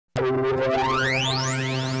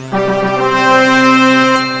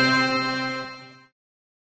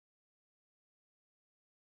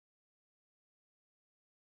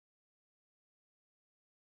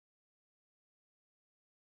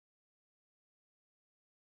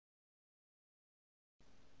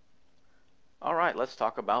Alright, let's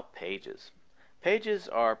talk about pages. Pages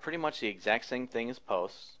are pretty much the exact same thing as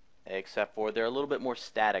posts, except for they're a little bit more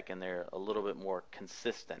static and they're a little bit more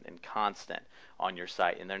consistent and constant on your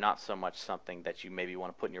site. And they're not so much something that you maybe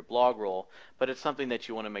want to put in your blog roll, but it's something that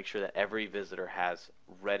you want to make sure that every visitor has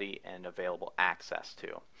ready and available access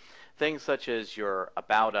to. Things such as your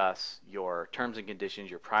About Us, your terms and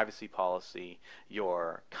conditions, your privacy policy,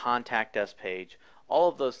 your contact us page, all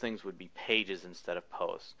of those things would be pages instead of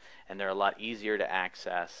posts, and they're a lot easier to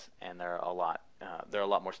access, and they're a lot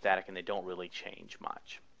more static, and they don't really change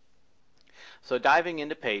much. So diving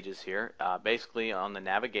into pages here, basically on the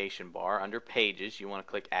navigation bar under pages, you want to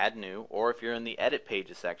click Add New, or if you're in the Edit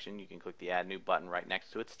Pages section, you can click the Add New button right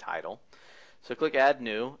next to its title. So click Add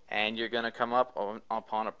New, and you're going to come up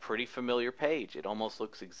upon a pretty familiar page. It almost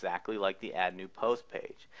looks exactly like the Add New Post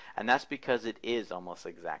page, and that's because it is almost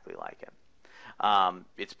exactly like it.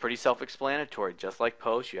 It's pretty self-explanatory. Just like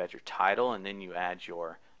posts, you add your title and then you add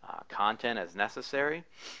your content as necessary,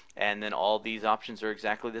 and then all these options are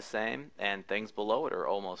exactly the same, and things below it are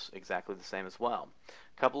almost exactly the same as well.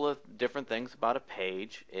 A couple of different things about a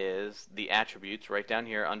page is the attributes right down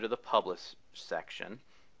here under the Publish section.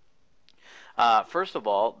 First of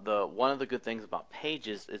all, one of the good things about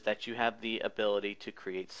pages is that you have the ability to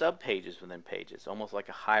create subpages within pages, almost like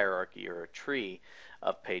a hierarchy or a tree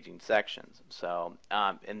of paging sections. So,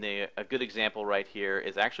 a good example right here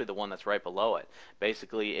is actually the one that's right below it.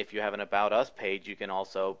 Basically, if you have an About Us page, you can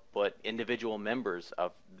also put individual members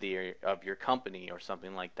of your company or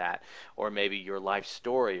something like that, or maybe your life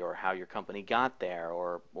story or how your company got there,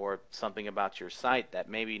 or something about your site that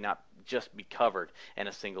maybe not just be covered in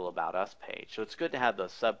a single About Us page. So it's good to have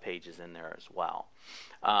those sub pages in there as well.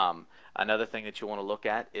 Another thing that you want to look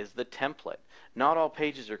at is the template. Not all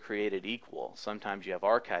pages are created equal. Sometimes you have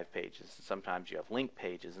archive pages, sometimes you have link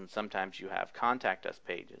pages, and sometimes you have contact us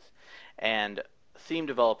pages. And theme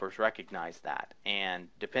developers recognize that, and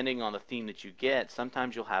depending on the theme that you get,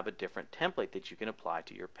 sometimes you'll have a different template that you can apply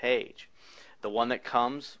to your page. The one that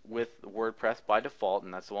comes with WordPress by default,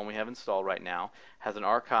 and that's the one we have installed right now, has an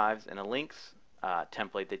archives and a links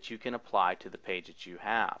template that you can apply to the page that you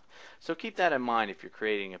have. So keep that in mind if you're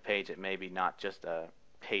creating a page that maybe not just a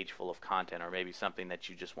page full of content, or maybe something that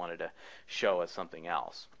you just wanted to show as something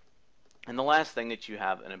else. And the last thing that you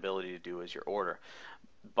have an ability to do is your order.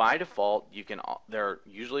 By default, they're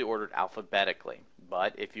usually ordered alphabetically,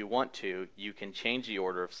 but if you want to, you can change the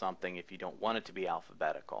order of something if you don't want it to be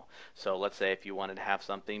alphabetical. So let's say if you wanted to have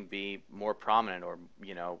something be more prominent, or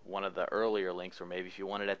one of the earlier links, or maybe if you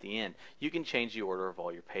want it at the end, you can change the order of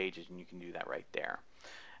all your pages, and you can do that right there.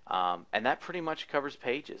 And that pretty much covers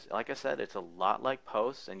pages. Like I said, it's a lot like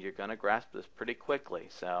posts, and you're going to grasp this pretty quickly.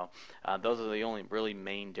 So those are the only really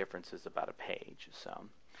main differences about a page. So,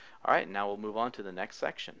 all right, now we'll move on to the next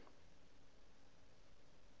section.